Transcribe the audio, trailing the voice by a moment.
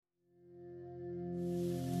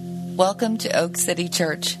Welcome to Oak City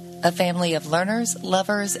Church, a family of learners,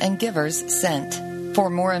 lovers, and givers sent. For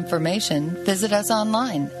more information, visit us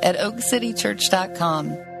online at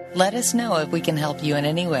oakcitychurch.com. Let us know if we can help you in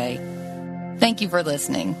any way. Thank you for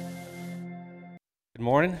listening. Good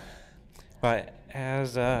morning.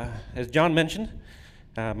 As John mentioned,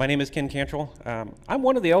 my name is Ken Cantrell. I'm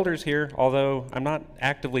one of the elders here, although I'm not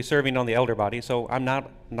actively serving on the elder body, so I'm not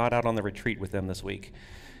out on the retreat with them this week.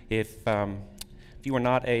 If you are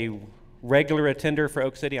not a regular attender for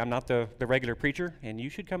Oak City, I'm not the regular preacher, and you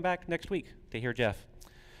should come back next week to hear Jeff.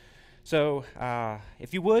 So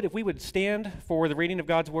if we would stand for the reading of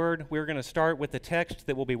God's Word, we're going to start with the text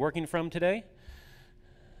that we'll be working from today.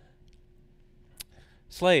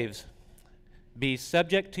 Slaves, be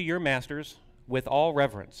subject to your masters with all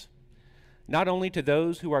reverence, not only to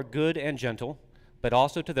those who are good and gentle, but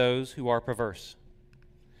also to those who are perverse.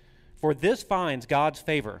 For this finds God's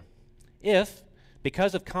favor, if,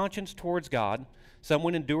 because of conscience towards God,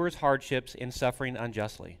 someone endures hardships in suffering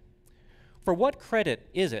unjustly. For what credit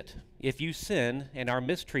is it if you sin and are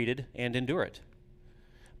mistreated and endure it?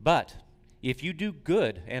 But if you do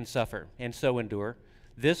good and suffer and so endure,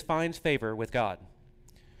 this finds favor with God.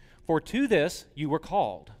 For to this you were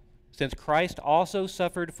called, since Christ also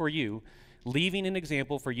suffered for you, leaving an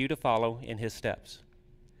example for you to follow in his steps.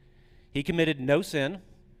 He committed no sin,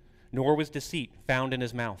 nor was deceit found in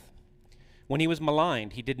his mouth. When he was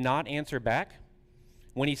maligned, he did not answer back.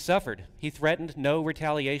 When he suffered, he threatened no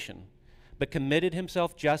retaliation, but committed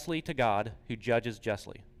himself justly to God, who judges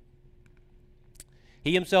justly.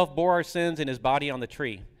 He himself bore our sins in his body on the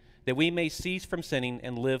tree, that we may cease from sinning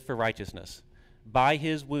and live for righteousness. By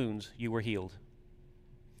his wounds you were healed.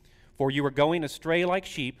 For you were going astray like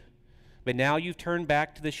sheep, but now you've turned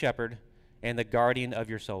back to the shepherd and the guardian of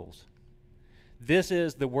your souls. This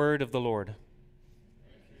is the word of the Lord.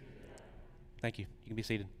 Thank you. You can be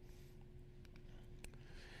seated.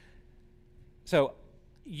 So,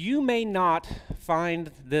 you may not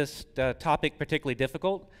find this topic particularly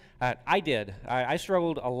difficult. I did. I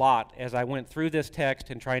struggled a lot as I went through this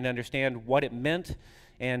text and trying to understand what it meant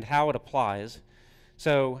and how it applies.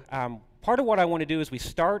 So, part of what I want to do as we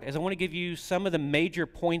start is I want to give you some of the major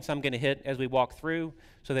points I'm going to hit as we walk through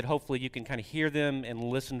so that hopefully you can kind of hear them and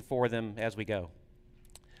listen for them as we go.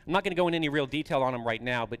 I'm not going to go into any real detail on them right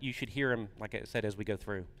now, but you should hear them, like I said, as we go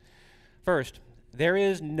through. First, there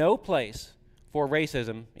is no place for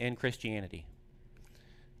racism in Christianity.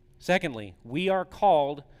 Secondly, we are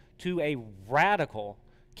called to a radical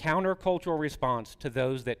countercultural response to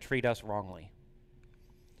those that treat us wrongly.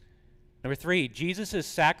 Number three, Jesus'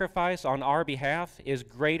 sacrifice on our behalf is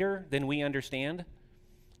greater than we understand,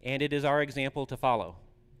 and it is our example to follow.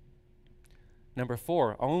 Number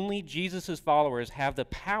four, only Jesus' followers have the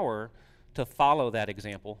power to follow that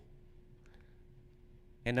example.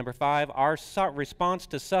 And number five, our response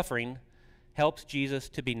to suffering helps Jesus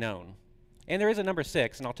to be known. And there is a number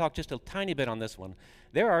six, and I'll talk just a tiny bit on this one.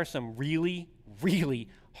 There are some really, really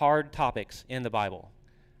hard topics in the Bible.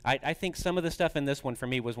 I think some of the stuff in this one for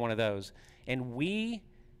me was one of those. And we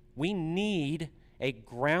need a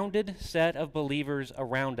grounded set of believers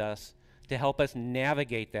around us to help us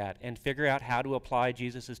navigate that and figure out how to apply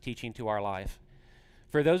Jesus' teaching to our life.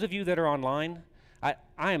 For those of you that are online,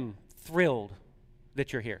 I'm thrilled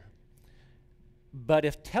that you're here. But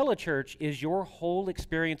if telechurch is your whole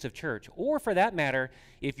experience of church, or for that matter,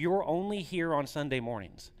 if you're only here on Sunday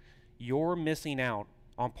mornings, you're missing out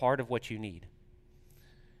on part of what you need.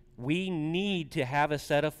 We need to have a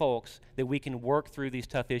set of folks that we can work through these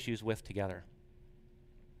tough issues with together.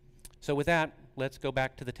 So with that, let's go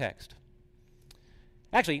back to the text.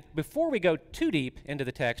 Actually, before we go too deep into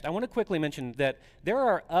the text, I want to quickly mention that there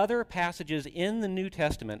are other passages in the New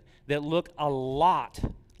Testament that look a lot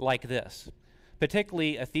like this,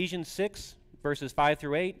 particularly Ephesians 6, verses 5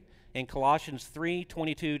 through 8, and Colossians 3,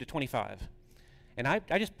 22 to 25. And I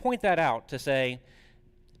just point that out to say,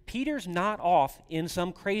 Peter's not off in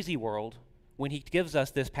some crazy world when he gives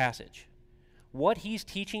us this passage. What he's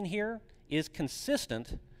teaching here is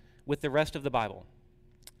consistent with the rest of the Bible.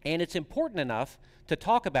 And it's important enough to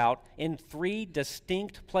talk about in three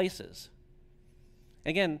distinct places.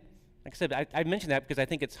 Again, like I said, I mentioned that because I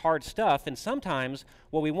think it's hard stuff, and sometimes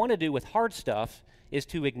what we want to do with hard stuff is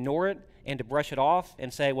to ignore it and to brush it off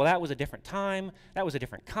and say, well, that was a different time, that was a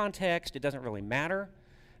different context, it doesn't really matter.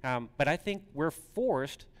 But I think we're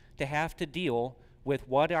forced to have to deal with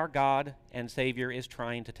what our God and Savior is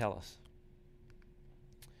trying to tell us.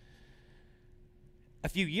 A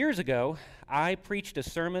few years ago, I preached a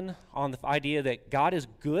sermon on the idea that God is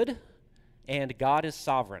good and God is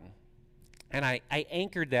sovereign. And I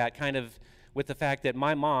anchored that kind of with the fact that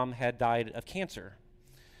my mom had died of cancer.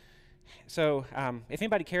 So if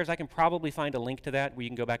anybody cares, I can probably find a link to that where you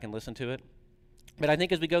can go back and listen to it. But I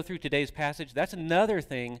think as we go through today's passage, that's another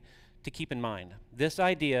thing to keep in mind. This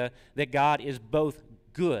idea that God is both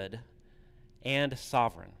good and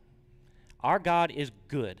sovereign. Our God is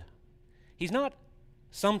good. He's not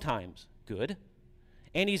sometimes good,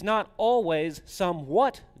 and he's not always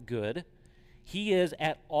somewhat good. He is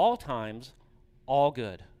at all times all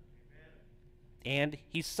good. And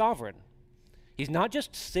he's sovereign. He's not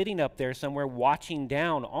just sitting up there somewhere watching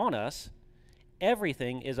down on us.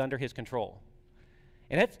 Everything is under his control.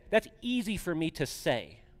 And that's easy for me to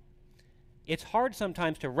say. It's hard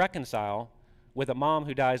sometimes to reconcile with a mom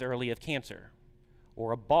who dies early of cancer,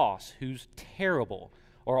 or a boss who's terrible,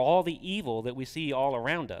 or all the evil that we see all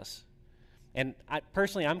around us. And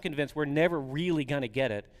I'm convinced we're never really going to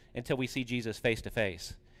get it until we see Jesus face to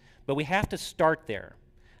face. But we have to start there.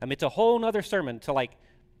 It's a whole nother sermon to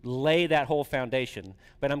lay that whole foundation,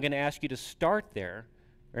 but I'm going to ask you to start there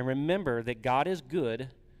and remember that God is good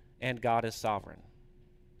and God is sovereign.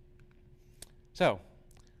 So,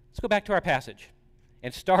 let's go back to our passage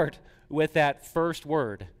and start with that first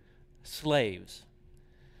word, slaves.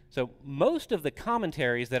 So, most of the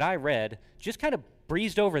commentaries that I read just kind of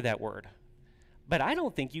breezed over that word, but I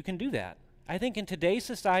don't think you can do that. I think in today's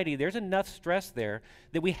society, there's enough stress there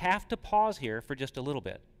that we have to pause here for just a little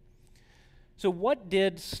bit. So what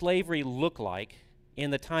did slavery look like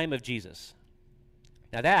in the time of Jesus?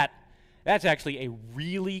 Now that's actually a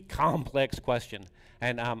really complex question.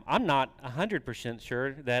 And I'm not 100%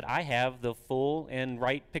 sure that I have the full and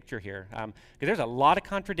right picture here. Because there's a lot of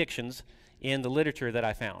contradictions in the literature that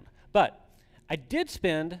I found. But I did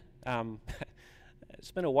spend a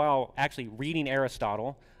while actually reading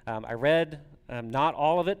Aristotle. I read not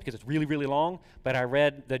all of it because it's really, really long, but I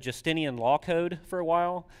read the Justinian Law Code for a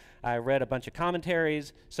while. I read a bunch of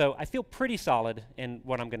commentaries, so I feel pretty solid in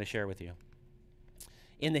what I'm going to share with you.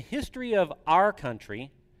 In the history of our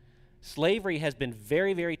country, slavery has been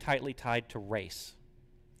very, very tightly tied to race.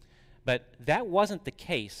 But that wasn't the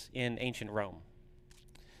case in ancient Rome.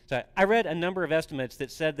 So I read a number of estimates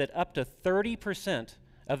that said that up to 30%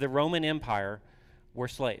 of the Roman Empire were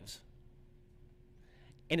slaves.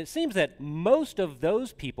 And it seems that most of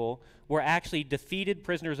those people were actually defeated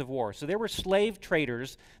prisoners of war. So there were slave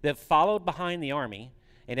traders that followed behind the army,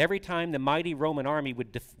 and every time the mighty Roman army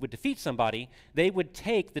would defeat somebody, they would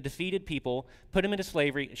take the defeated people, put them into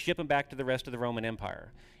slavery, and ship them back to the rest of the Roman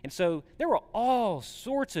Empire. And so there were all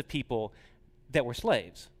sorts of people that were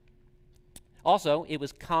slaves. Also, it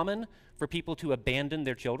was common for people to abandon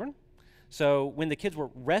their children. So when the kids were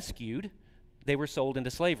rescued, they were sold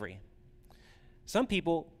into slavery. Some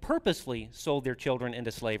people purposely sold their children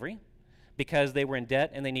into slavery because they were in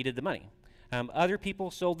debt and they needed the money. Other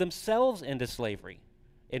people sold themselves into slavery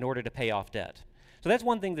in order to pay off debt. So that's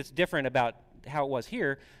one thing that's different about how it was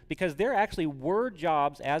here, because there actually were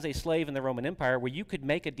jobs as a slave in the Roman Empire where you could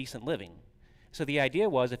make a decent living. So the idea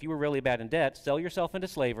was, if you were really bad in debt, sell yourself into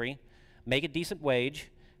slavery, make a decent wage,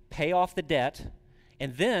 pay off the debt,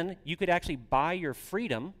 and then you could actually buy your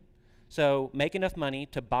freedom. So make enough money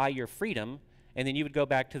to buy your freedom, and then you would go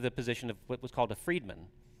back to the position of what was called a freedman.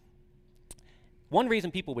 One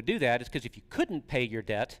reason people would do that is because if you couldn't pay your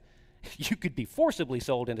debt, you could be forcibly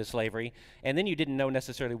sold into slavery, and then you didn't know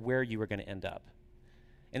necessarily where you were going to end up.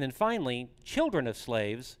 And then finally, children of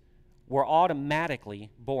slaves were automatically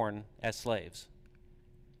born as slaves.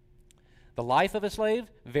 The life of a slave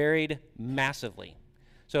varied massively.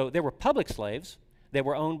 So there were public slaves that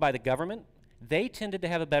were owned by the government. They tended to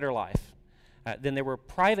have a better life. Then there were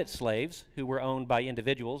private slaves who were owned by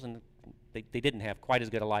individuals, and they didn't have quite as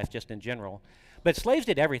good a life just in general. But slaves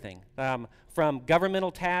did everything, from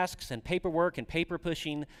governmental tasks and paperwork and paper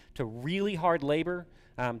pushing to really hard labor,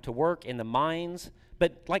 to work in the mines,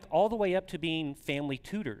 but all the way up to being family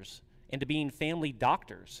tutors and to being family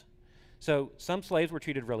doctors. So some slaves were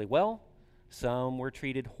treated really well, some were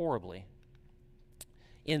treated horribly.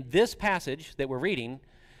 In this passage that we're reading,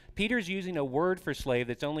 Peter's using a word for slave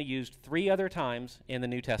that's only used 3 other times in the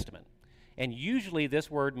New Testament. And usually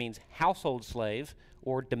this word means household slave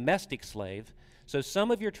or domestic slave. So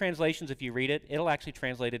some of your translations, if you read it, it'll actually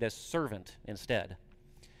translate it as servant instead.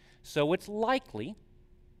 So it's likely,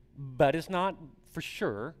 but it's not for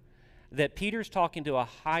sure, that Peter's talking to a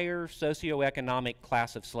higher socioeconomic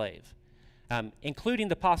class of slave, including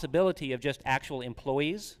the possibility of just actual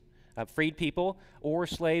employees, freed people, or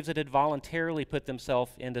slaves that had voluntarily put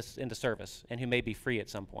themselves into service and who may be free at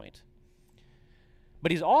some point.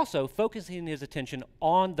 But he's also focusing his attention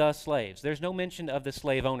on the slaves. There's no mention of the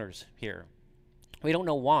slave owners here. We don't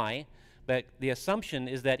know why, but the assumption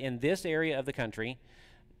is that in this area of the country,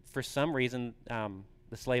 for some reason,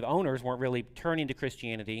 The slave owners weren't really turning to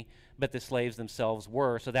Christianity, but the slaves themselves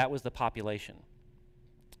were, so that was the population.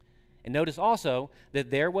 And notice also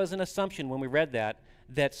that there was an assumption when we read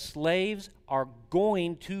that slaves are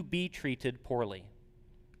going to be treated poorly.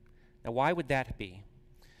 Now, why would that be?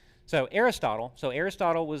 So Aristotle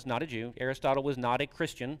was not a Jew. Aristotle was not a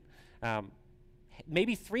Christian.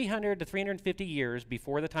 Maybe 300 to 350 years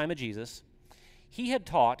before the time of Jesus, he had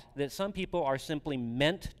taught that some people are simply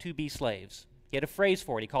meant to be slaves. He had a phrase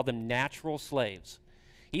for it. He called them natural slaves.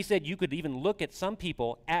 He said you could even look at some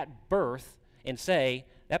people at birth and say,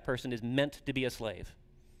 that person is meant to be a slave.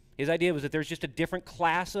 His idea was that there's just a different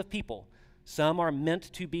class of people. Some are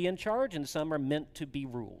meant to be in charge and some are meant to be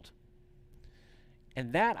ruled.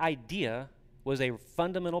 And that idea was a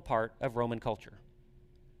fundamental part of Roman culture.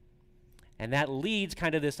 And that leads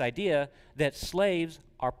kind of this idea that slaves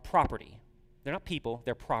are property. They're not people,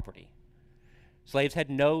 they're property. Slaves had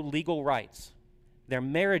no legal rights. Their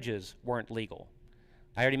marriages weren't legal.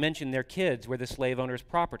 I already mentioned their kids were the slave owner's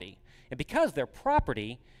property. And because they're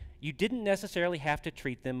property, you didn't necessarily have to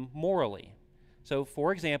treat them morally. So,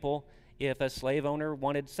 for example, if a slave owner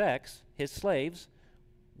wanted sex, his slaves,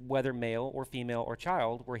 whether male or female or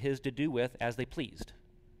child, were his to do with as they pleased.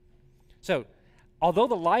 So, although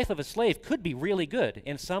the life of a slave could be really good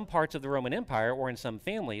in some parts of the Roman Empire or in some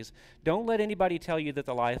families, don't let anybody tell you that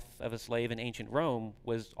the life of a slave in ancient Rome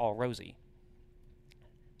was all rosy.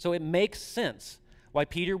 So it makes sense why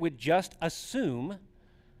Peter would just assume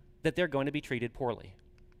that they're going to be treated poorly.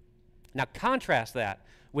 Now contrast that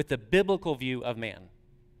with the biblical view of man.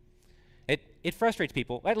 It frustrates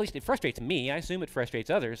people, at least it frustrates me, I assume it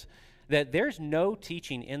frustrates others, that there's no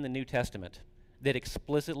teaching in the New Testament that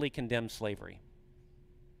explicitly condemns slavery.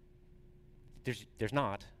 There's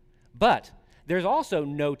not. But there's also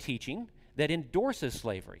no teaching that endorses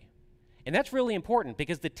slavery. And that's really important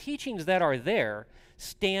because the teachings that are there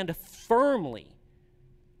stand firmly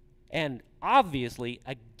and obviously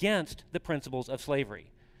against the principles of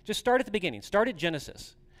slavery. Just start at the beginning. Start at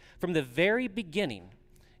Genesis. From the very beginning,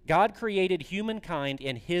 God created humankind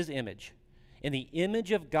in his image. In the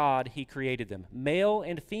image of God, he created them. Male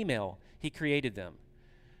and female, he created them.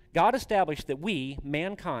 God established that we,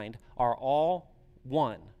 mankind, are all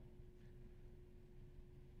one.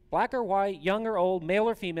 Black or white, young or old, male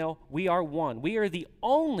or female, we are one. We are the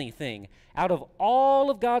only thing out of all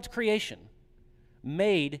of God's creation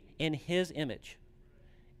made in his image.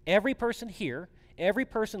 Every person here, every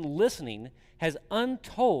person listening has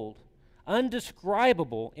untold,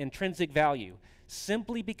 undescribable intrinsic value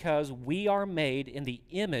simply because we are made in the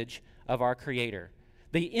image of our Creator,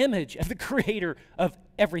 the image of the Creator of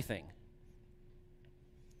everything.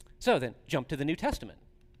 So then, jump to the New Testament.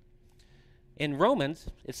 In Romans,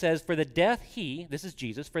 it says, for the death this is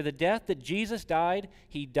Jesus, for the death that Jesus died,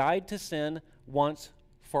 he died to sin once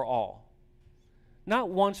for all. Not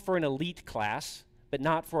once for an elite class, but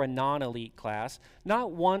not for a non-elite class.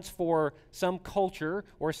 Not once for some culture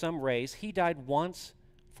or some race. He died once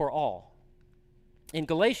for all. In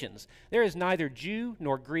Galatians, there is neither Jew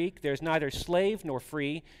nor Greek. There is neither slave nor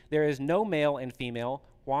free. There is no male and female.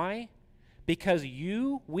 Why? Because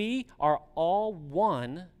we are all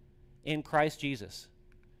one in Christ Jesus.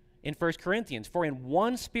 In 1 Corinthians, for in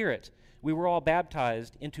one Spirit we were all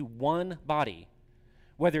baptized into one body.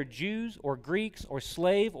 Whether Jews or Greeks or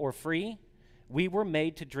slave or free, we were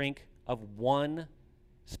made to drink of one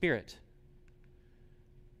Spirit.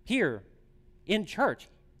 Here, in church,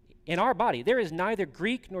 in our body, there is neither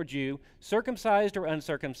Greek nor Jew, circumcised or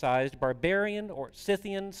uncircumcised, barbarian or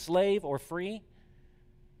Scythian, slave or free,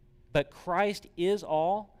 but Christ is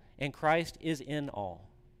all, and Christ is in all.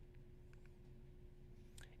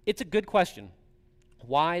 It's a good question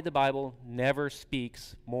why the Bible never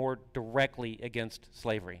speaks more directly against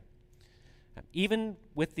slavery. Even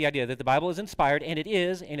with the idea that the Bible is inspired, and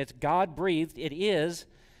it's God-breathed, it is,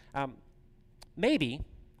 maybe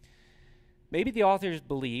the authors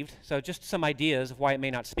believed, so just some ideas of why it may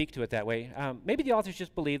not speak to it that way, maybe the authors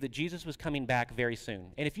just believed that Jesus was coming back very soon.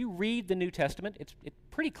 And if you read the New Testament, it's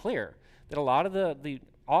pretty clear that a lot of the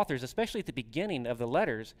authors, especially at the beginning of the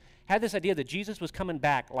letters, had this idea that Jesus was coming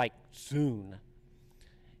back like soon.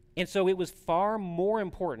 And so it was far more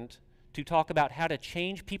important to talk about how to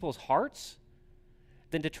change people's hearts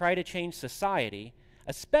than to try to change society,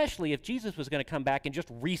 especially if Jesus was going to come back and just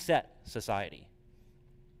reset society.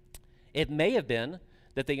 It may have been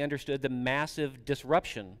that they understood the massive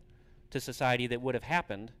disruption to society that would have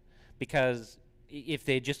happened because if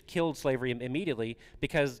they just killed slavery immediately,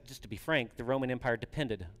 because, just to be frank, the Roman Empire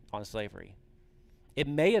depended on slavery. It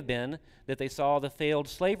may have been that they saw the failed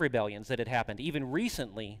slave rebellions that had happened, even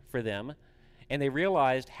recently for them, and they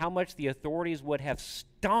realized how much the authorities would have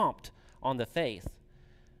stomped on the faith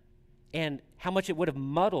and how much it would have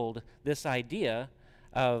muddled this idea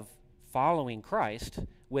of following Christ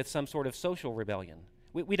with some sort of social rebellion.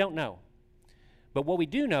 We don't know. But what we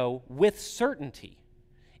do know with certainty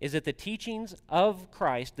is that the teachings of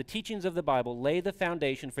Christ, the teachings of the Bible, lay the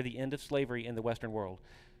foundation for the end of slavery in the Western world,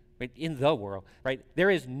 right? In the world, right? There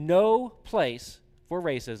is no place for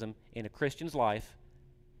racism in a Christian's life,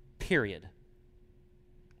 period.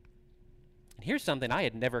 And here's something I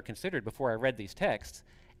had never considered before I read these texts.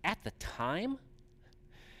 At the time,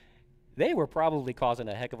 they were probably causing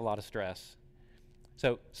a heck of a lot of stress.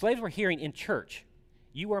 So slaves were hearing in church,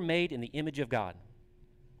 you are made in the image of God.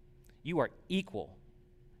 You are equal.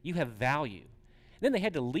 You have value. Then they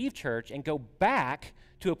had to leave church and go back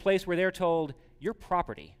to a place where they're told, you're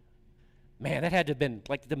property. Man, that had to have been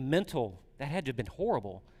like that had to have been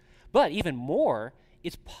horrible. But even more,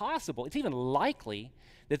 it's possible, it's even likely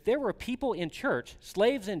that there were people in church,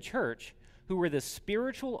 slaves in church, who were the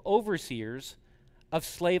spiritual overseers of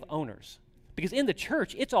slave owners. Because in the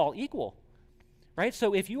church, it's all equal, right?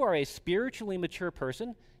 So if you are a spiritually mature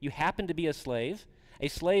person, you happen to be a slave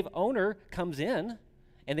owner comes in,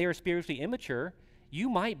 and they are spiritually immature, you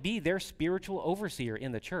might be their spiritual overseer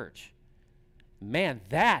in the church. Man,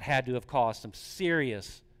 that had to have caused some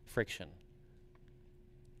serious friction.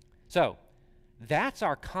 So, that's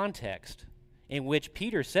our context in which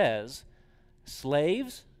Peter says,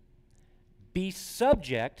 slaves, be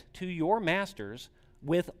subject to your masters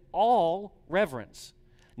with all reverence,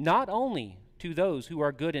 not only to those who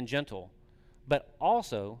are good and gentle, but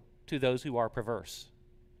also to those who are perverse.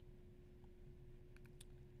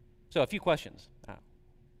 So a few questions.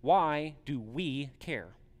 Why do we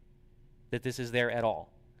care that this is there at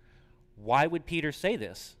all? Why would Peter say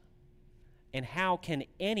this? And how can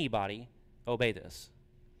anybody obey this?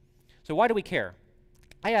 So why do we care?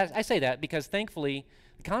 I say that because thankfully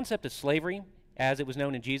the concept of slavery, as it was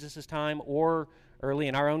known in Jesus' time or early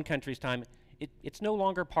in our own country's time, it's no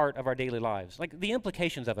longer part of our daily lives. Like the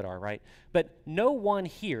implications of it are, right? But no one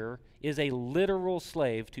here is a literal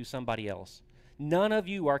slave to somebody else. None of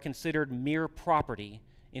you are considered mere property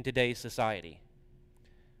in today's society.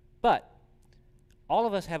 But all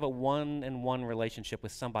of us have a one-on-one relationship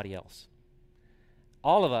with somebody else.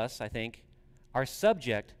 All of us, I think, are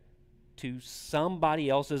subject to somebody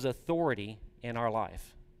else's authority in our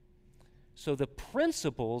life. So the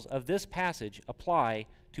principles of this passage apply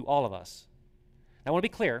to all of us. Now, I want to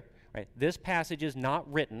be clear, right? This passage is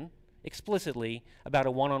not written explicitly about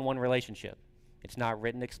a one-on-one relationship. It's not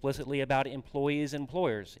written explicitly about employees and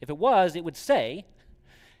employers. If it was, it would say,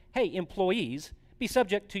 hey, employees, be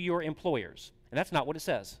subject to your employers. And that's not what it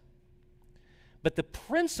says. But the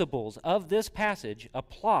principles of this passage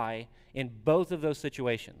apply in both of those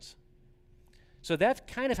situations. So that's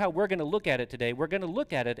kind of how we're going to look at it today. We're going to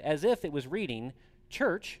look at it as if it was reading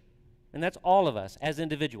church, and that's all of us as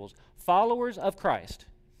individuals, followers of Christ.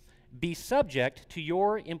 Be subject to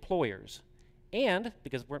your employers, and,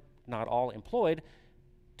 because we're not all employed,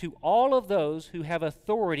 to all of those who have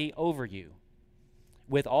authority over you,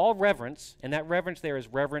 with all reverence, and that reverence there is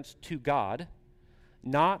reverence to God,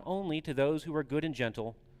 not only to those who are good and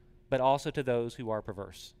gentle, but also to those who are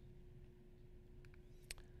perverse.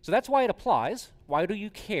 So that's why it applies. Why do you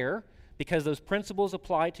care? Because those principles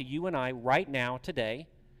apply to you and I right now, today.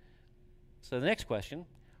 So the next question,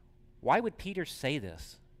 why would Peter say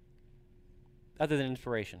this, other than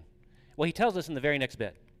inspiration? Well, he tells us in the very next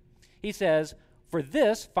bit. He says, for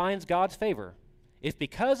this finds God's favor, if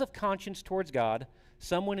because of conscience towards God,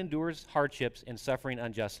 someone endures hardships and suffering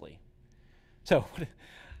unjustly. So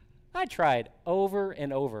I tried over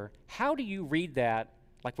and over. How do you read that?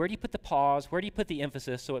 Like, where do you put the pause? Where do you put the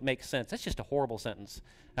emphasis so it makes sense? That's just a horrible sentence.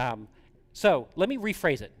 So let me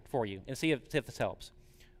rephrase it for you and see if this helps.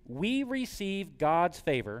 We receive God's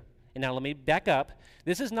favor. And now let me back up.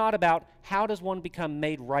 This is not about how does one become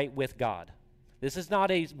made right with God. This is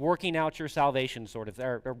not a working out your salvation sort of,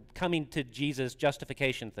 or coming to Jesus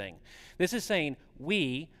justification thing. This is saying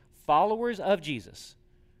we, followers of Jesus,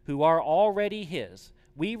 who are already his,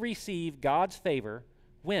 we receive God's favor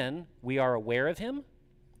when we are aware of him,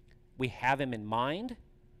 we have him in mind,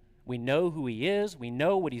 we know who he is, we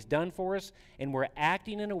know what he's done for us, and we're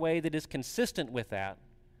acting in a way that is consistent with that,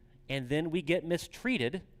 and then we get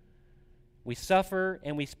mistreated, we suffer,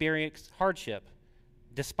 and we experience hardship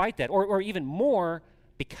despite that, or even more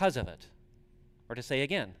because of it. Or to say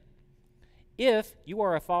again, if you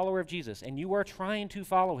are a follower of Jesus and you are trying to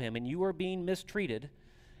follow him and you are being mistreated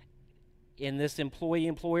in this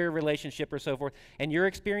employee-employer relationship or so forth, and you're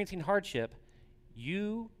experiencing hardship,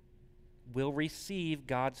 you will receive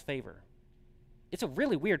God's favor. it's a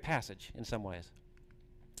really weird passage in some ways.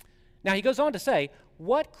 Now he goes on to say,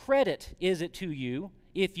 what credit is it to you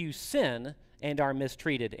if you sin and are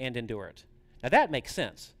mistreated and endure it? Now that makes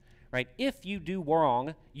sense, right? If you do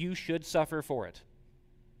wrong, you should suffer for it.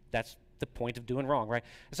 That's the point of doing wrong, right?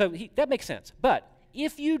 So that makes sense. But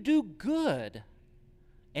if you do good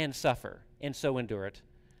and suffer and so endure it,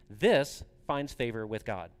 this finds favor with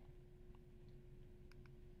God.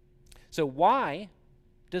 So why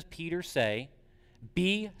does Peter say,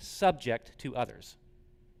 be subject to others?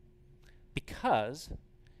 Because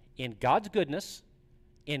in God's goodness,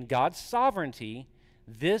 in God's sovereignty,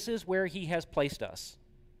 this is where he has placed us.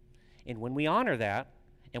 And when we honor that,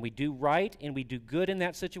 and we do right, and we do good in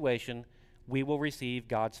that situation, we will receive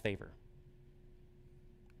God's favor.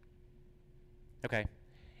 Okay.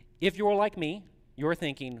 If you're like me, you're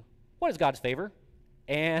thinking, what is God's favor?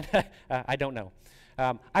 And I don't know.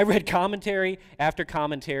 I read commentary after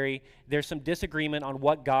commentary. There's some disagreement on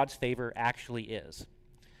what God's favor actually is.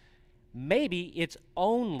 Maybe it's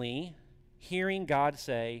only hearing God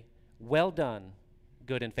say, well done,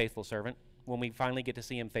 good and faithful servant, when we finally get to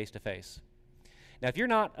see him face to face. Now, if you're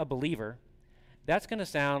not a believer, that's going to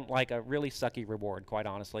sound like a really sucky reward, quite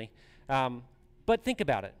honestly. But think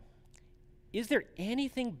about it. Is there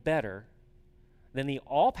anything better than the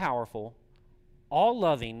all-powerful,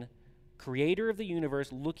 all-loving creator of the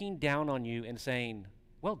universe looking down on you and saying,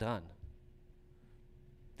 well done?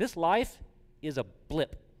 This life is a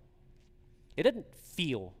blip. It doesn't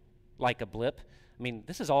feel like a blip. I mean,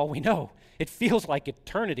 this is all we know. It feels like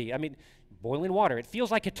eternity. I mean, boiling water, it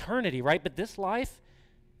feels like eternity, right? But this life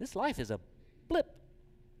is a blip.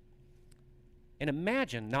 And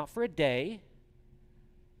imagine, not for a day,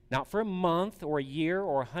 not for a month or a year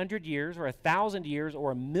or 100 years or 1,000 years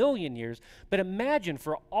or 1,000,000 years, but imagine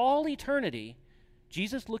for all eternity,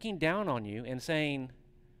 Jesus looking down on you and saying,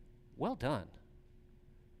 well done.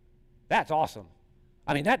 That's awesome.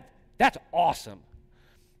 I mean, that's awesome.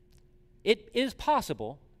 It is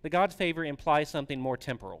possible that God's favor implies something more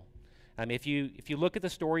temporal. If you look at the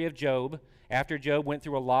story of Job, after Job went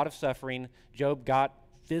through a lot of suffering, Job got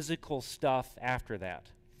physical stuff after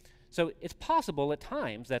that. So it's possible at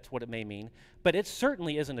times that's what it may mean, but it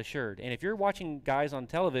certainly isn't assured. And if you're watching guys on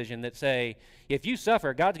television that say, if you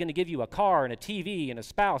suffer, God's going to give you a car and a TV and a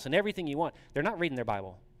spouse and everything you want, they're not reading their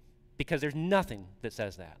Bible, because there's nothing that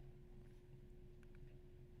says that.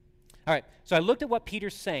 All right, so I looked at what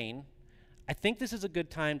Peter's saying. I think this is a good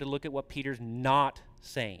time to look at what Peter's not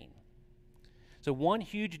saying. So one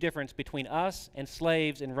huge difference between us and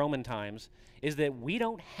slaves in Roman times is that we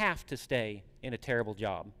don't have to stay in a terrible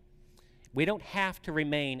job. We don't have to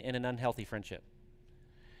remain in an unhealthy friendship.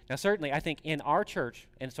 Now, certainly, I think in our church,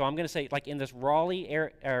 and so I'm going to say, like in this Raleigh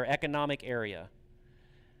economic area,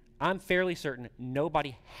 I'm fairly certain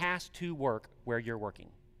nobody has to work where you're working.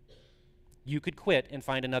 You could quit and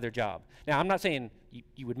find another job. Now, I'm not saying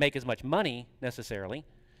you would make as much money necessarily.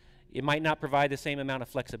 It might not provide the same amount of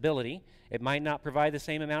flexibility. It might not provide the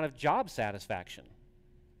same amount of job satisfaction.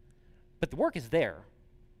 But the work is there,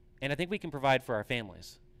 and I think we can provide for our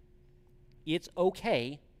families. It's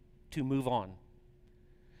okay to move on.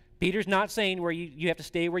 Peter's not saying where you have to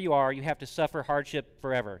stay where you are, you have to suffer hardship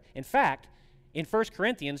forever. In fact, in 1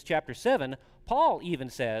 Corinthians chapter 7, Paul even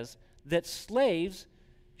says that slaves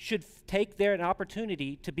should take an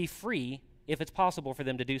opportunity to be free if it's possible for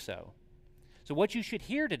them to do so. So what you should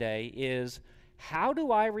hear today is, how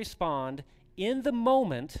do I respond in the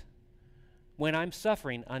moment when I'm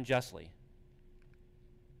suffering unjustly?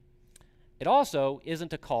 It also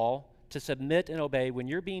isn't a call to submit and obey when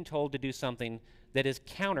you're being told to do something that is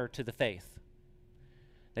counter to the faith.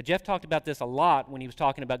 Now, Jeff talked about this a lot when he was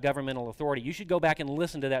talking about governmental authority. You should go back and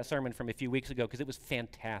listen to that sermon from a few weeks ago, because it was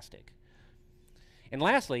fantastic. And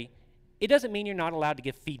lastly, it doesn't mean you're not allowed to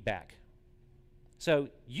give feedback. So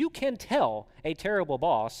you can tell a terrible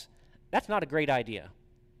boss, that's not a great idea.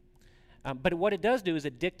 But what it does do is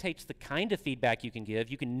it dictates the kind of feedback you can give.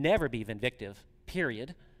 You can never be vindictive,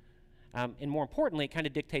 period. And more importantly, it kind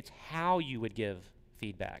of dictates how you would give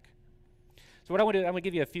feedback. So what I want to do, I'm going to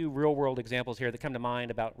give you a few real-world examples here that come to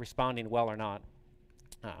mind about responding well or not.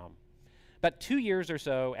 About 2 years or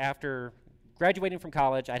so after graduating from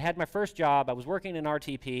college, I'd had my first job. I was working in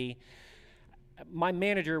RTP. My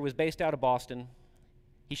manager was based out of Boston.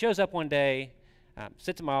 He shows up one day,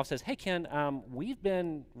 sits in my office, says, hey, Ken, we've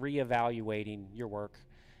been reevaluating your work,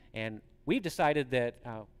 and we've decided that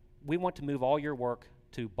we want to move all your work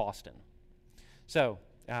to Boston. So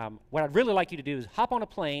what I'd really like you to do is hop on a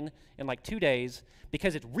plane in like 2 days,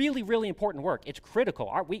 because it's really, really important work. It's critical.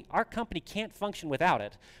 Our company can't function without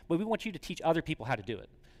it, but we want you to teach other people how to do it.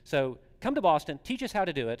 So come to Boston, teach us how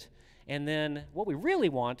to do it, And then what we really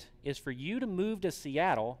want is for you to move to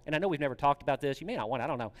Seattle. And I know we've never talked about this. You may not want, I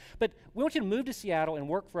don't know. But we want you to move to Seattle and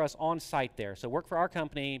work for us on site there. So work for our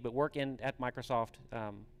company, but work at Microsoft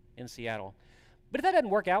in Seattle. But if that doesn't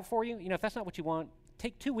work out for you, if that's not what you want,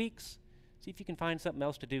 take 2 weeks, see if you can find something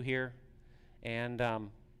else to do here. And,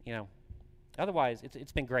 otherwise,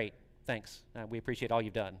 it's been great. Thanks. We appreciate all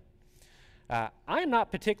you've done. I am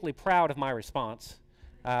not particularly proud of my response.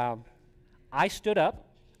 I stood up.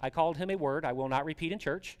 I called him a word I will not repeat in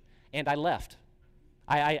church, and I left.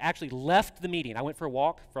 I actually left the meeting. I went for a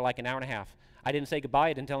walk for like an hour and a half. I didn't say goodbye.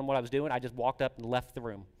 I didn't tell him what I was doing. I just walked up and left the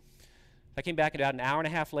room. I came back about an hour and a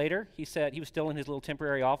half later. He said, he was still in his little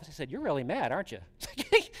temporary office. He said, "You're really mad, aren't you?"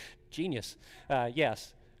 Genius.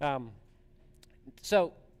 Yes.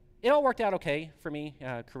 So it all worked out okay for me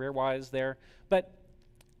career-wise there. But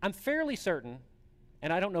I'm fairly certain,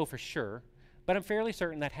 and I don't know for sure, but I'm fairly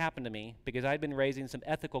certain that happened to me because I'd been raising some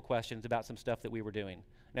ethical questions about some stuff that we were doing.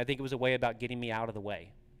 And I think it was a way about getting me out of the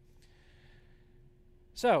way.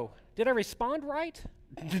 So, did I respond right?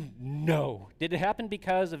 No. Did it happen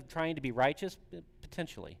because of trying to be righteous?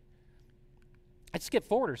 Potentially. I'd skip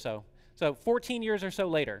forward or so. So 14 years or so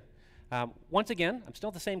later, once again, I'm still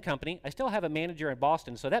at the same company. I still have a manager in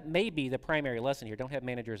Boston, so that may be the primary lesson here. Don't have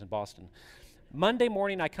managers in Boston. Monday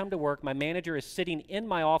morning, I come to work. My manager is sitting in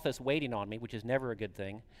my office waiting on me, which is never a good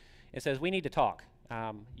thing. It says, "We need to talk.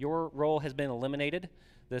 Your role has been eliminated.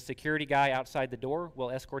 The security guy outside the door will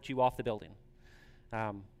escort you off the building."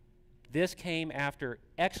 This came after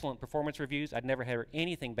excellent performance reviews. I'd never heard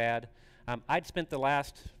anything bad. I'd spent the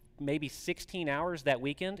last maybe 16 hours that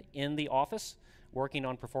weekend in the office working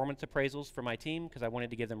on performance appraisals for my team because I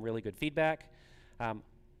wanted to give them really good feedback.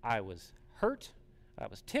 I was hurt. I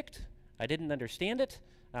was ticked. I didn't understand it.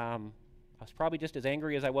 I was probably just as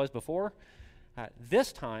angry as I was before.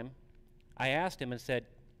 This time, I asked him and said,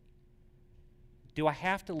 "Do I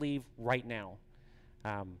have to leave right now?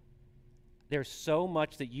 There's so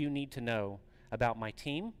much that you need to know about my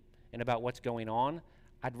team and about what's going on.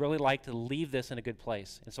 I'd really like to leave this in a good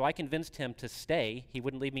place." And so I convinced him to stay. He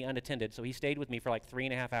wouldn't leave me unattended, so he stayed with me for like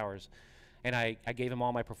 3.5 hours. And I gave him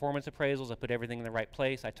all my performance appraisals. I put everything in the right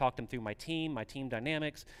place. I talked him through my team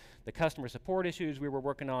dynamics, the customer support issues we were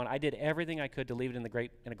working on. I did everything I could to leave it in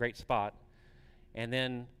a great spot. And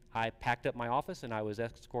then I packed up my office and I was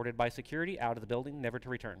escorted by security out of the building, never to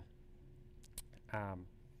return.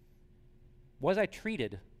 Was I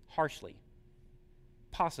treated harshly?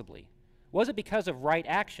 Possibly. Was it because of right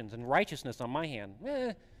actions and righteousness on my hand?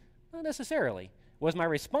 Not necessarily. Was my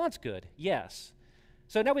response good? Yes.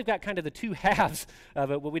 So now we've got kind of the two halves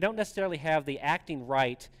of it, but we don't necessarily have the acting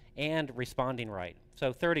right and responding right.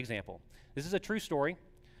 So third example. This is a true story.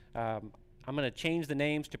 I'm going to change the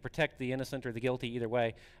names to protect the innocent or the guilty either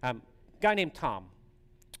way. Guy named Tom.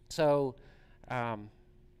 So Tom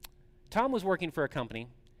was working for a company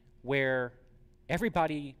where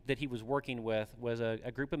everybody that he was working with was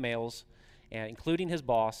a group of males, including his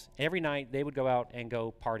boss. Every night they would go out and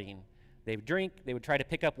go partying. They would drink, they would try to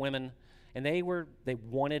pick up women, and they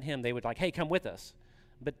wanted him. They would like, "Hey, come with us."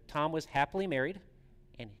 But Tom was happily married,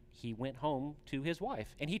 and he went home to his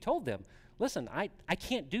wife. And he told them, "Listen, I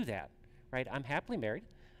can't do that, right? I'm happily married.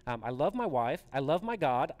 I love my wife. I love my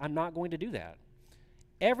God. I'm not going to do that."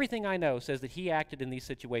 Everything I know says that he acted in these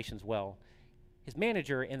situations well. His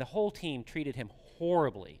manager and the whole team treated him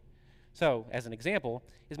horribly. So, as an example,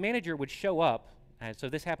 his manager would show up, and so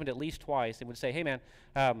this happened at least twice, and would say, "Hey, man,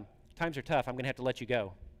 times are tough. I'm going to have to let you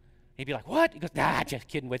go." He'd be like, "What?" He goes, "Nah, just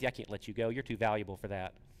kidding with you. I can't let you go. You're too valuable for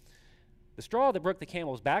that." The straw that broke the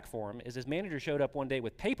camel's back for him is his manager showed up one day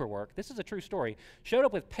with paperwork. This is a true story. Showed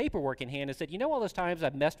up with paperwork in hand and said, "You know all those times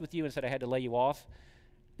I've messed with you and said I had to lay you off?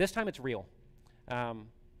 This time it's real. And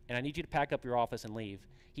I need you to pack up your office and leave."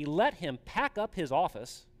 He let him pack up his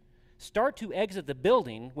office, start to exit the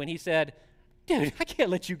building when he said, "Dude, I can't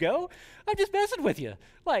let you go. I'm just messing with you.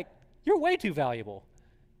 Like, you're way too valuable."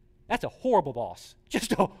 That's a horrible boss.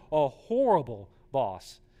 Just a horrible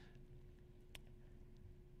boss.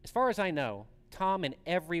 As far as I know, Tom in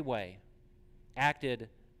every way acted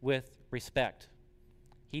with respect.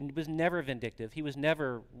 He was never vindictive. He was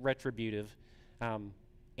never retributive.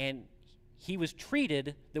 And he was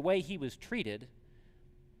treated the way he was treated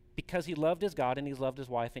because he loved his God and he loved his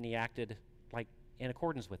wife and he acted like in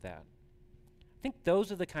accordance with that. I think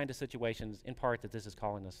those are the kind of situations in part that this is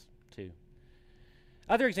calling us to.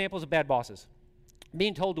 Other examples of bad bosses.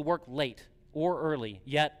 Being told to work late or early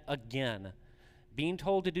yet again. Being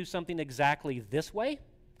told to do something exactly this way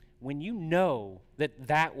when you know that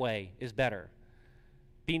that way is better.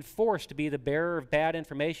 Being forced to be the bearer of bad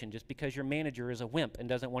information just because your manager is a wimp and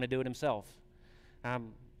doesn't want to do it himself.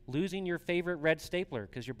 losing your favorite red stapler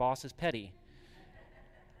because your boss is petty.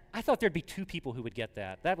 I thought there'd be 2 people who would get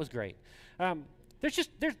that. That was great.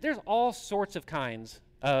 There's all sorts of kinds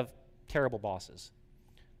of terrible bosses.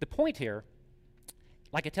 The point here,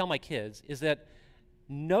 like I tell my kids, is that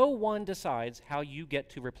no one decides how you get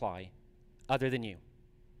to reply other than you.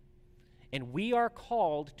 And we are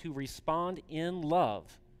called to respond in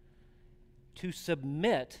love, to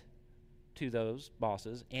submit to those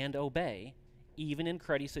bosses and obey, even in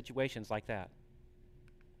cruddy situations like that.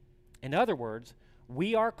 In other words,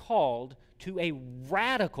 we are called to a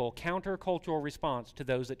radical countercultural response to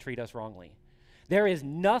those that treat us wrongly. There is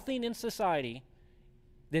nothing in society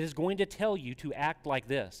that is going to tell you to act like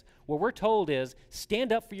this. What we're told is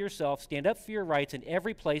stand up for yourself, stand up for your rights in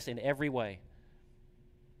every place, in every way.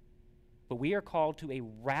 But we are called to a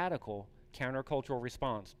radical countercultural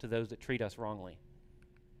response to those that treat us wrongly.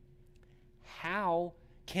 How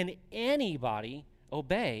can anybody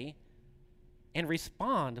obey and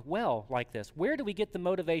respond well like this? Where do we get the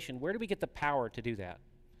motivation? Where do we get the power to do that?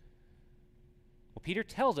 Well, Peter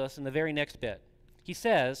tells us in the very next bit. He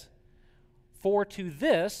says, "For to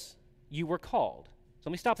this you were called." So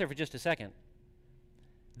let me stop there for just a second.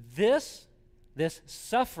 This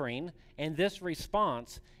suffering and this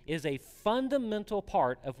response is a fundamental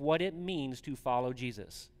part of what it means to follow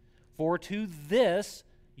Jesus. For to this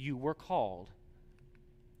you were called,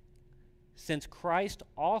 since Christ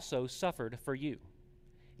also suffered for you,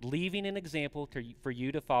 leaving an example for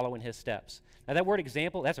you to follow in his steps. Now that word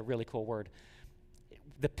example, that's a really cool word.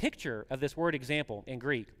 The picture of this word example in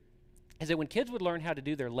Greek is that when kids would learn how to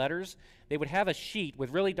do their letters, they would have a sheet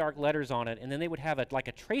with really dark letters on it, and then they would have like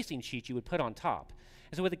a tracing sheet you would put on top.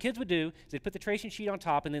 And so what the kids would do is they'd put the tracing sheet on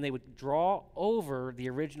top, and then they would draw over the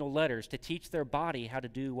original letters to teach their body how to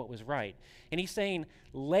do what was right. And he's saying,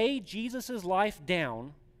 lay Jesus' life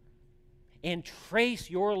down and trace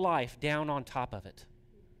your life down on top of it.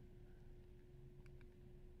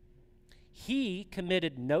 He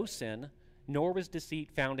committed no sin, nor was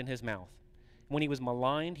deceit found in his mouth. When he was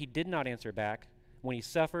maligned, he did not answer back. When he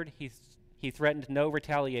suffered, he threatened no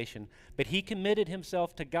retaliation. But he committed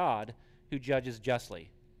himself to God, who judges justly.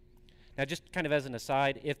 Now, just kind of as an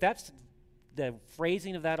aside, if that's the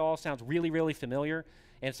phrasing of that all sounds really, really familiar,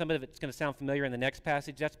 and some of it's going to sound familiar in the next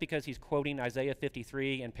passage, that's because he's quoting Isaiah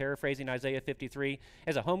 53 and paraphrasing Isaiah 53.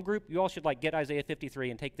 As a home group, you all should get Isaiah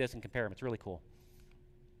 53 and take this and compare them. It's really cool.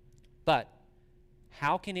 But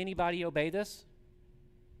how can anybody obey this?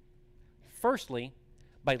 Firstly,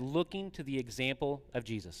 by looking to the example of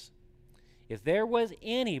Jesus. If there was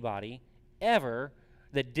anybody ever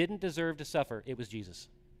that didn't deserve to suffer, it was Jesus.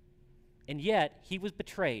 And yet, he was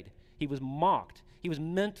betrayed. He was mocked. He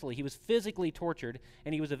was physically tortured,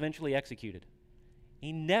 and he was eventually executed.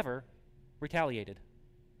 He never retaliated.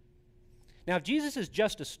 Now, if Jesus is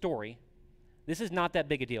just a story, this is not that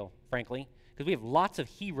big a deal, frankly, because we have lots of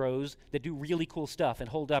heroes that do really cool stuff and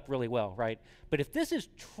hold up really well, right? But if this is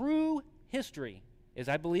true history, as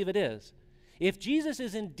I believe it is, if Jesus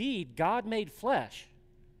is indeed God made flesh,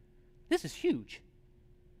 this is huge.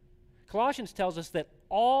 Colossians tells us that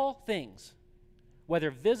all things,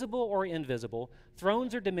 whether visible or invisible,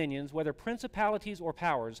 thrones or dominions, whether principalities or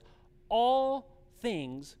powers, all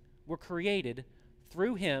things were created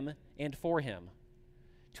through him and for him.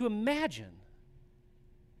 To imagine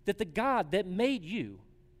that the God that made you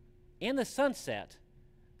and the sunset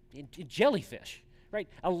and jellyfish, right,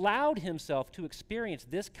 allowed himself to experience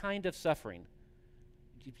this kind of suffering,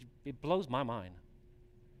 it blows my mind.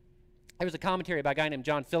 There was a commentary by a guy named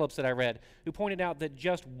John Phillips that I read who pointed out that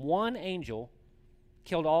just one angel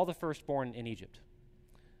killed all the firstborn in Egypt.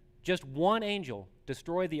 Just one angel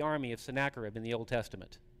destroyed the army of Sennacherib in the Old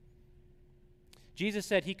Testament. Jesus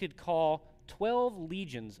said he could call 12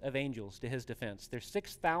 legions of angels to his defense. There's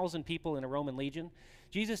 6,000 people in a Roman legion.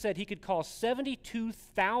 Jesus said he could call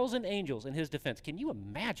 72,000 angels in his defense. Can you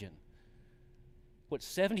imagine what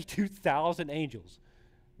 72,000 angels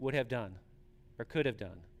would have done or could have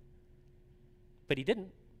done? But he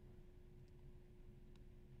didn't.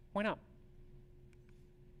 Why not?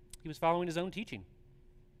 He was following his own teaching.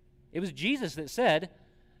 It was Jesus that said,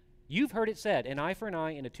 "You've heard it said, an eye for an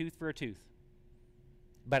eye and a tooth for a tooth.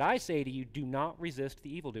 But I say to you, do not resist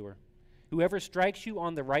the evildoer. Whoever strikes you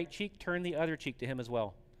on the right cheek, turn the other cheek to him as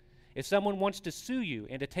well. If someone wants to sue you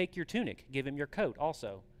and to take your tunic, give him your coat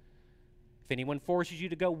also. If anyone forces you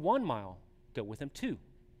to go 1 mile, go with him 2.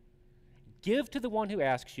 Give to the one who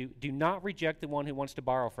asks you. Do not reject the one who wants to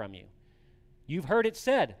borrow from you. You've heard it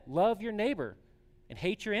said, love your neighbor and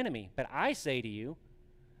hate your enemy. But I say to you,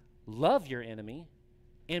 love your enemy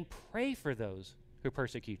and pray for those who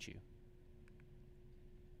persecute you."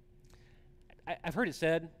 I've heard it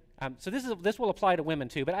said, so this will apply to women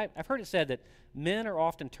too, but I've heard it said that men are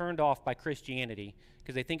often turned off by Christianity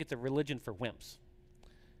because they think it's a religion for wimps.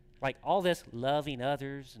 Like all this loving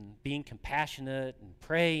others and being compassionate and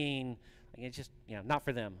praying, like it's just, not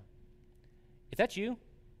for them. If that's you,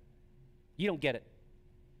 you don't get it.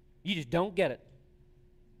 You just don't get it.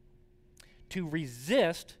 To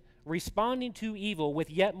resist responding to evil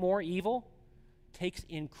with yet more evil takes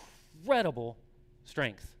incredible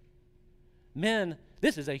strength. Men,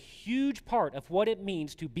 this is a huge part of what it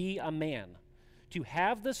means to be a man, to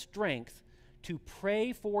have the strength to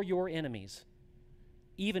pray for your enemies,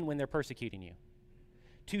 even when they're persecuting you,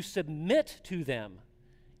 to submit to them,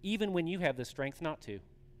 even when you have the strength not to,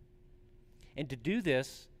 and to do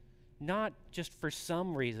this not just for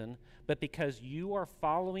some reason, but because you are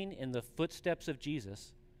following in the footsteps of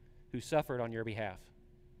Jesus, who suffered on your behalf.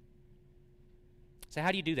 So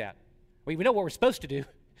how do you do that? Well, we know what we're supposed to do.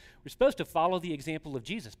 We're supposed to follow the example of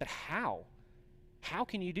Jesus, but how? How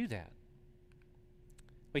can you do that?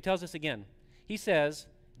 Well, he tells us again. He says,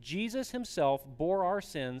 Jesus himself bore our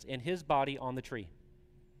sins in his body on the tree,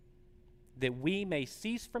 that we may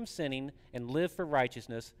cease from sinning and live for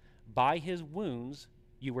righteousness. By his wounds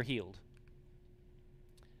you were healed.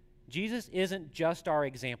 Jesus isn't just our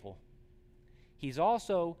example. He's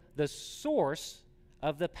also the source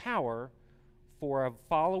of the power for a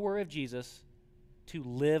follower of Jesus to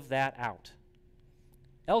live that out.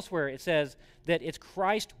 Elsewhere, it says that it's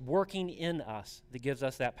Christ working in us that gives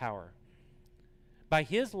us that power. By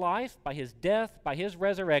his life, by his death, by his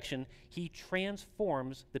resurrection, he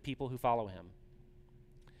transforms the people who follow him.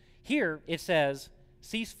 Here, it says,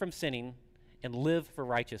 cease from sinning and live for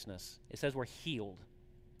righteousness. It says we're healed.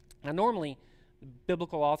 Now, normally,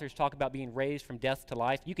 biblical authors talk about being raised from death to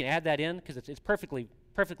life. You can add that in because it's perfectly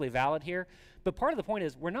valid here. But part of the point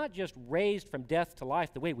is we're not just raised from death to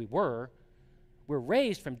life the way we were. We're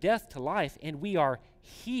raised from death to life, and we are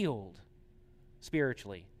healed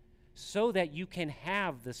spiritually so that you can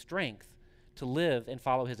have the strength to live and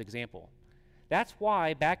follow his example. That's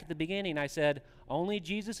why back at the beginning I said only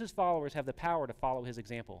Jesus' followers have the power to follow his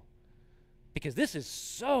example, because this is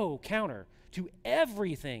so counter to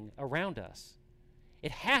everything around us.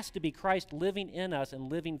 It has to be Christ living in us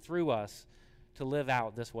and living through us to live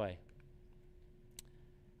out this way.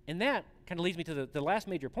 And that kind of leads me to the last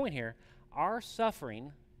major point here. Our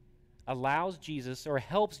suffering allows Jesus or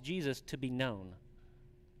helps Jesus to be known.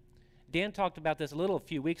 Dan talked about this a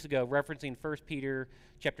few weeks ago, referencing 1 Peter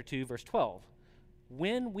chapter 2, verse 12.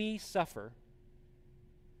 When we suffer,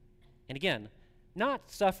 and again,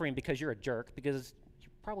 not suffering because you're a jerk, because you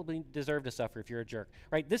probably deserve to suffer if you're a jerk,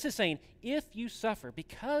 right? This is saying if you suffer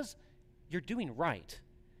because you're doing right,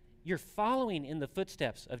 you're following in the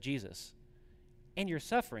footsteps of Jesus, and you're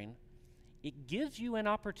suffering, it gives you an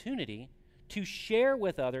opportunity to share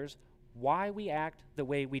with others why we act the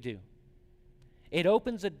way we do. It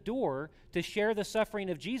opens a door to share the suffering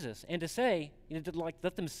of Jesus and to say, to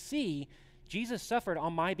let them see Jesus suffered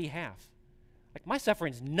on my behalf. Like, my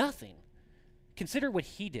suffering's nothing. Consider what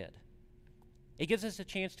he did. It gives us a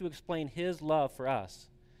chance to explain his love for us.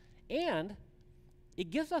 And it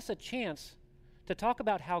gives us a chance to talk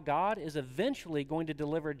about how God is eventually going to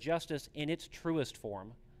deliver justice in its truest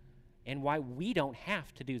form and why we don't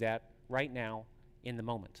have to do that right now in the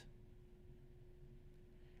moment.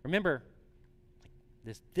 Remember,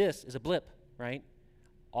 this is a blip, right?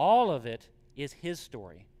 All of it is his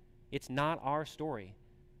story. It's not our story.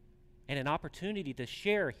 And an opportunity to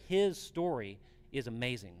share his story is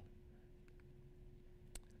amazing.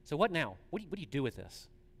 So what now? What do you do with this?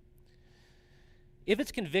 If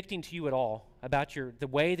it's convicting to you at all about the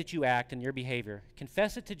way that you act and your behavior,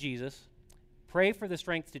 confess it to Jesus, pray for the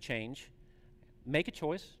strength to change, make a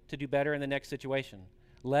choice to do better in the next situation.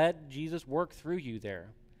 Let Jesus work through you there.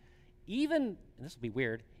 Even, and this will be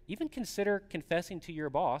weird, even consider confessing to your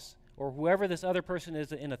boss or whoever this other person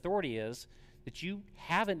is in authority is that you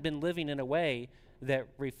haven't been living in a way that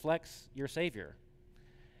reflects your Savior.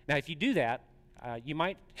 Now, if you do that, you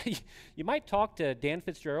might talk to Dan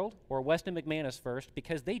Fitzgerald or Weston McManus first,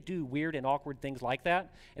 because they do weird and awkward things like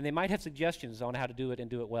that, and they might have suggestions on how to do it and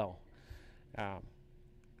do it well.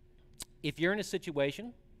 If you're in a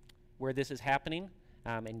situation where this is happening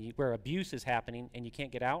and where abuse is happening and you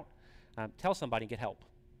can't get out, tell somebody and get help.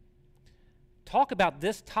 Talk about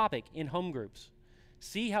this topic in home groups.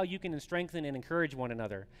 See how you can strengthen and encourage one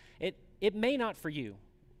another. It may not for you,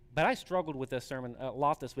 but I struggled with this sermon a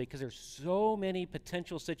lot this week because there's so many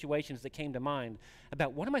potential situations that came to mind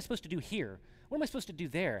about what am I supposed to do here? What am I supposed to do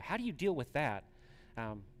there? How do you deal with that?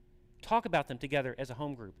 Talk about them together as a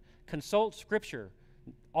home group. Consult Scripture,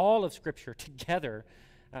 all of Scripture together.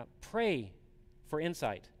 Pray for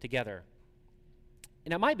insight together.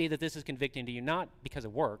 And it might be that this is convicting to you, not because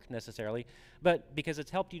of work necessarily, but because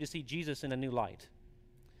it's helped you to see Jesus in a new light,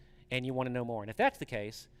 and you want to know more. And if that's the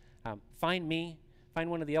case, find me, find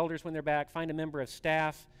one of the elders when they're back, find a member of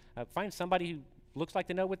staff, find somebody who looks like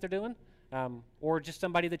they know what they're doing, or just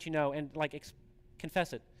somebody that you know, and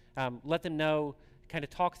confess it. Let them know, kind of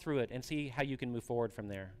talk through it, and see how you can move forward from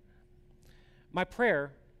there. My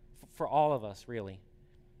prayer for all of us, really,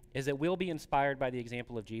 is that we'll be inspired by the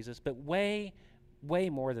example of Jesus, but way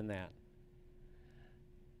more than that.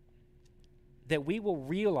 That we will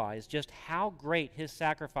realize just how great his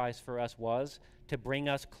sacrifice for us was to bring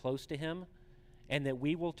us close to him, and that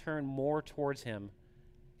we will turn more towards him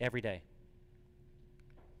every day.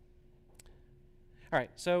 All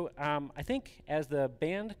right, so I think as the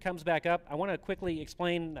band comes back up, I want to quickly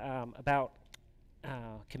explain about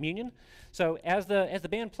communion. So as the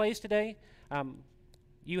band plays today,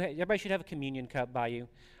 everybody should have a communion cup by you.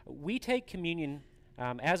 We take communion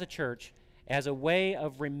as a church as a way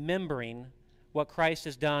of remembering what Christ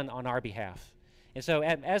has done on our behalf. And so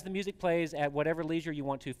as the music plays, at whatever leisure you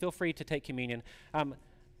want to, feel free to take communion.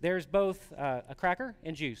 There's both a cracker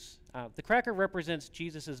and juice. The cracker represents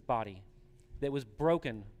Jesus' body that was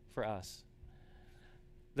broken for us.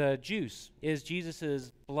 The juice is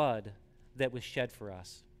Jesus' blood that was shed for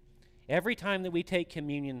us. Every time that we take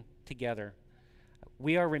communion together,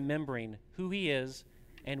 we are remembering who he is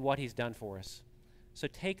and what he's done for us. So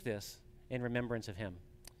take this in remembrance of him.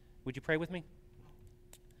 Would you pray with me?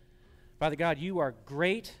 Father God, you are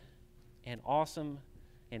great and awesome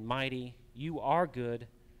and mighty. You are good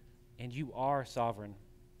and you are sovereign.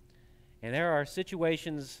 And there are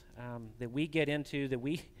situations that we get into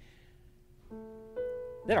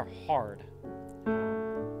that are hard.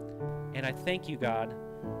 And I thank you, God,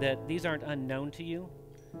 that these aren't unknown to you.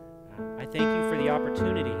 I thank you for the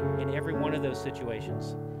opportunity in every one of those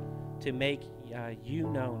situations to make you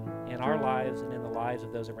known in our lives and in the lives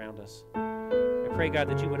of those around us. I pray, God,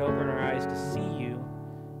 that you would open our eyes to see you,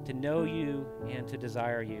 to know you, and to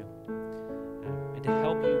desire you, and to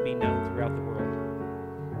help you be known throughout the world.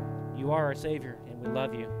 You are our Savior, and we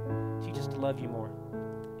love you. Teach us to love you more.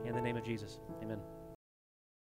 In the name of Jesus.